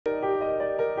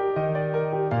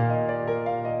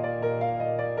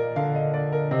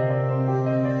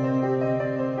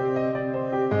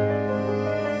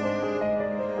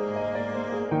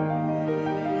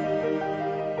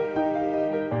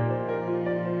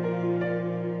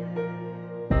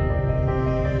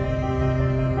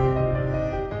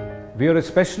We are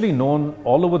especially known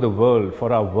all over the world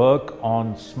for our work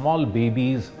on small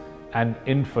babies and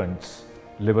infants'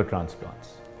 liver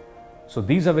transplants. So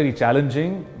these are very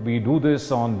challenging. We do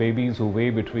this on babies who weigh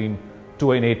between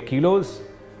 2 and 8 kilos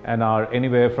and are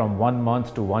anywhere from 1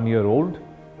 month to 1 year old.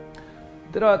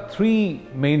 There are 3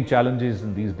 main challenges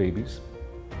in these babies.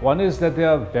 One is that they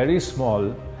are very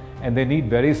small and they need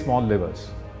very small livers.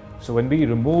 So when we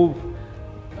remove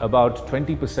about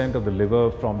 20% of the liver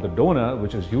from the donor,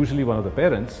 which is usually one of the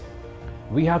parents,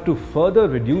 we have to further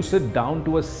reduce it down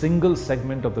to a single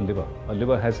segment of the liver. A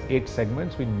liver has 8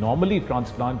 segments. We normally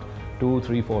transplant 2,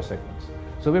 3, 4 segments.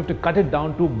 So we have to cut it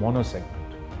down to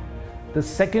monosegment. The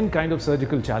second kind of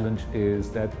surgical challenge is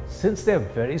that since they're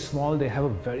very small, they have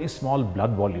a very small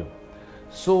blood volume.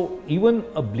 So even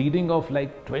a bleeding of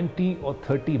like 20 or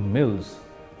 30 mils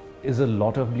is a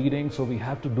lot of bleeding, so we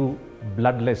have to do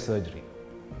bloodless surgery.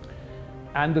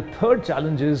 And the third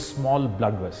challenge is small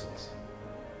blood vessels.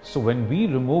 So when we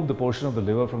remove the portion of the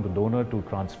liver from the donor to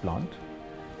transplant,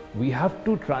 we have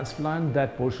to transplant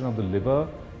that portion of the liver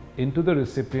into the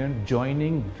recipient,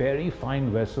 joining very fine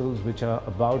vessels which are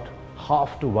about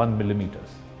half to 1 millimeters.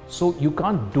 So you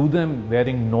can't do them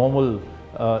wearing normal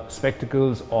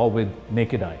spectacles or with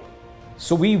naked eye.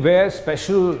 So we wear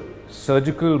special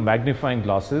surgical magnifying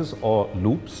glasses or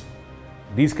loupes.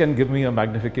 These can give me a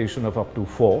magnification of up to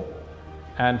 4.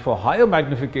 And for higher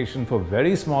magnification for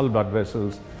very small blood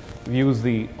vessels, we use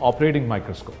the operating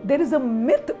microscope. There is a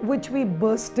myth which we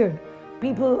bursted.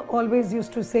 People always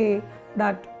used to say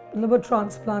that liver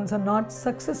transplants are not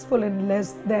successful in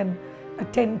less than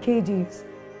 10 kgs.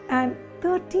 And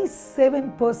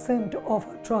 37% of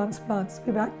our transplants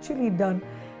we've actually done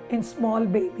in small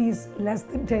babies less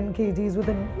than 10 kgs with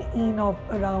an mean of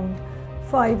around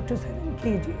 5 to 7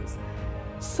 kgs.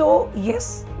 So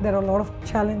yes, there are a lot of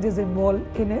challenges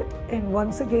involved in it, and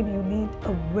once again you need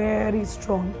a very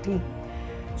strong team.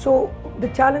 So the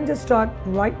challenges start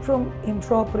right from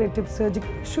intraoperative surgical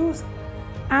issues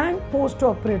and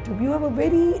post-operative. You have a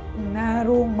very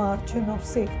narrow margin of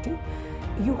safety.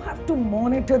 You have to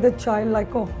monitor the child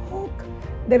like a hawk.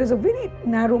 There is a very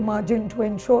narrow margin to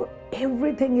ensure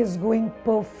everything is going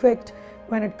perfect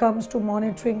when it comes to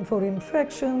monitoring for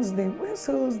infections, the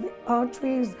vessels, the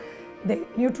arteries, the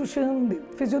nutrition, the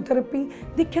physiotherapy.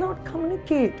 They cannot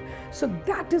communicate. So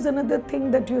that is another thing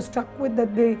that you're stuck with,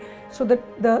 so that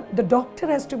the doctor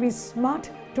has to be smart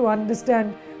to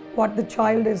understand what the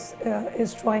child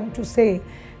is trying to say.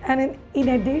 And in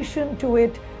addition to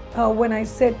it, when I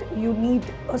said you need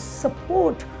a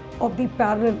support of the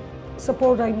parallel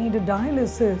support, I need a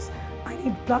dialysis, I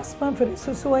need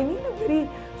plasmapheresis. So I need a very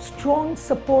strong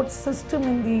support system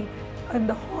in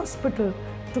the hospital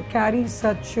to carry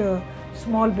such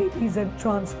small babies and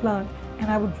transplant. And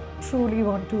I would truly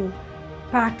want to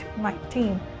pat my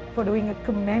team for doing a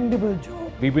commendable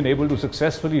job. We've been able to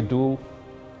successfully do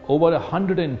over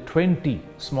 120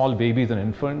 small babies and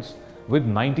infants with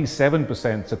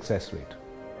 97% success rate.